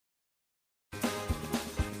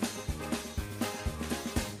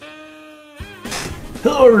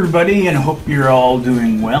Hello everybody, and I hope you're all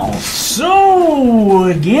doing well. So,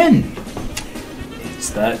 again, it's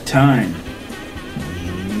that time.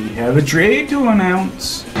 We have a trade to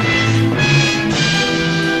announce.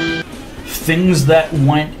 Things that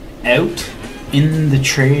went out in the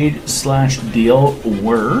trade slash deal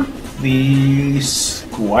were the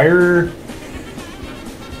Squire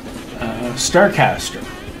Starcaster.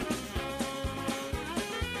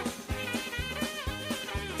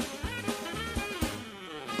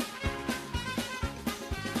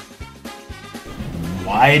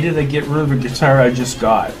 Why did I get rid of a guitar I just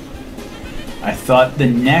got? I thought the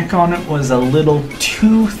neck on it was a little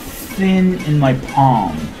too thin in my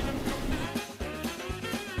palm.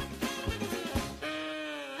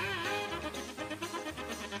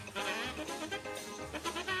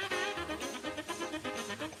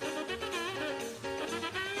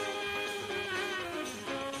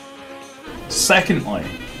 Secondly,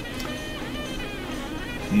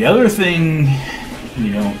 the other thing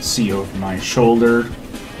you don't see over my shoulder,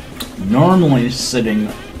 normally sitting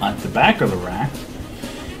at the back of the rack,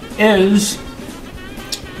 is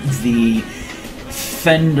the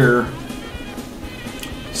Fender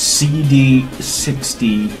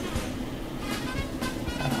CD60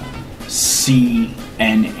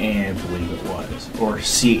 CNA, I believe it was, or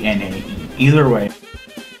CNAE, either way.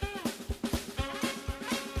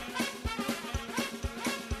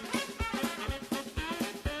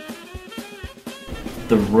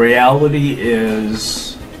 The reality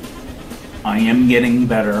is, I am getting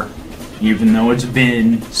better, even though it's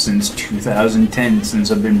been since 2010 since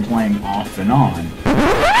I've been playing off and on.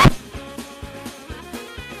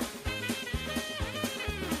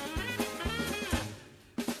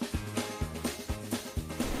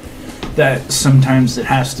 That sometimes it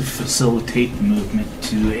has to facilitate the movement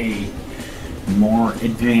to a more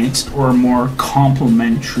advanced or more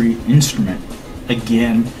complementary instrument.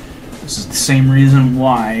 Again, this is the same reason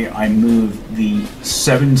why I moved the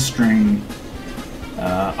 7-string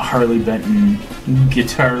Harley Benton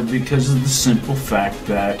guitar, because of the simple fact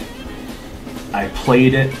that I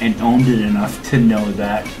played it and owned it enough to know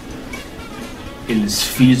that it is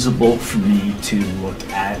feasible for me to look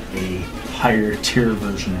at a higher tier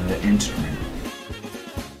version of the instrument.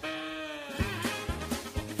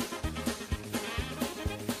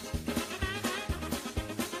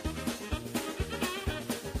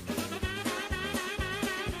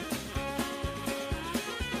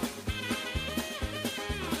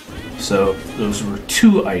 So those were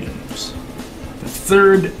two items. The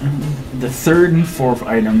third and fourth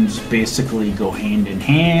items basically go hand in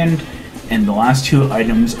hand, and the last two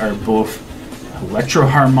items are both Electro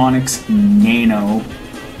Harmonix Nano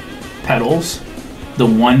pedals. The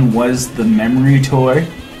one was the memory toy,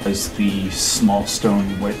 as the small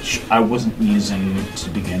stone, which I wasn't using to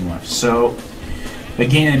begin with. So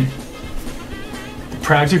again, the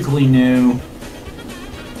practically new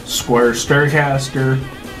Squire Starcaster,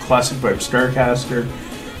 Classic Vibe Starcaster,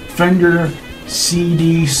 Fender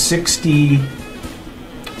CD60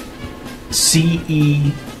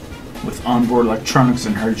 CE with onboard electronics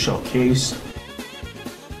and hardshell case.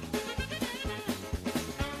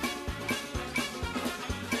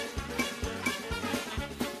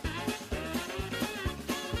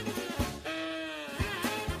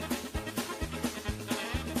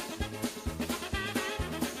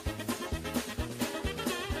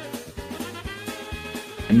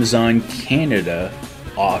 Amazon Canada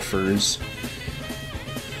offers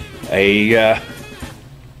a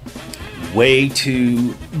way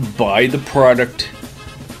to buy the product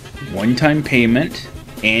one-time payment,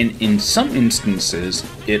 and in some instances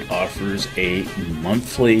it offers a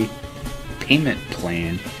monthly payment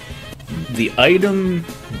plan. The item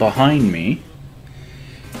behind me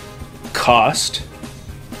cost,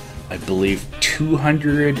 I believe,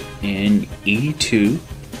 $282,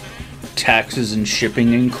 taxes and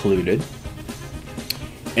shipping included.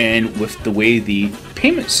 And with the way the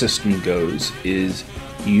payment system goes is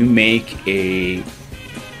you make a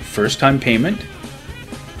first-time payment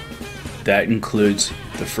that includes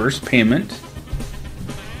the first payment,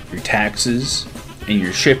 your taxes, and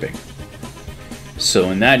your shipping.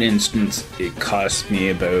 So in that instance, it cost me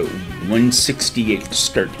about $168 to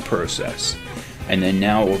start the process, and then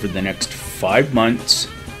now over the next 5 months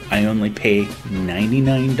I only pay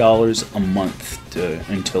 $99 a month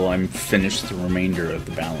until I'm finished the remainder of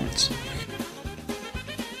the balance.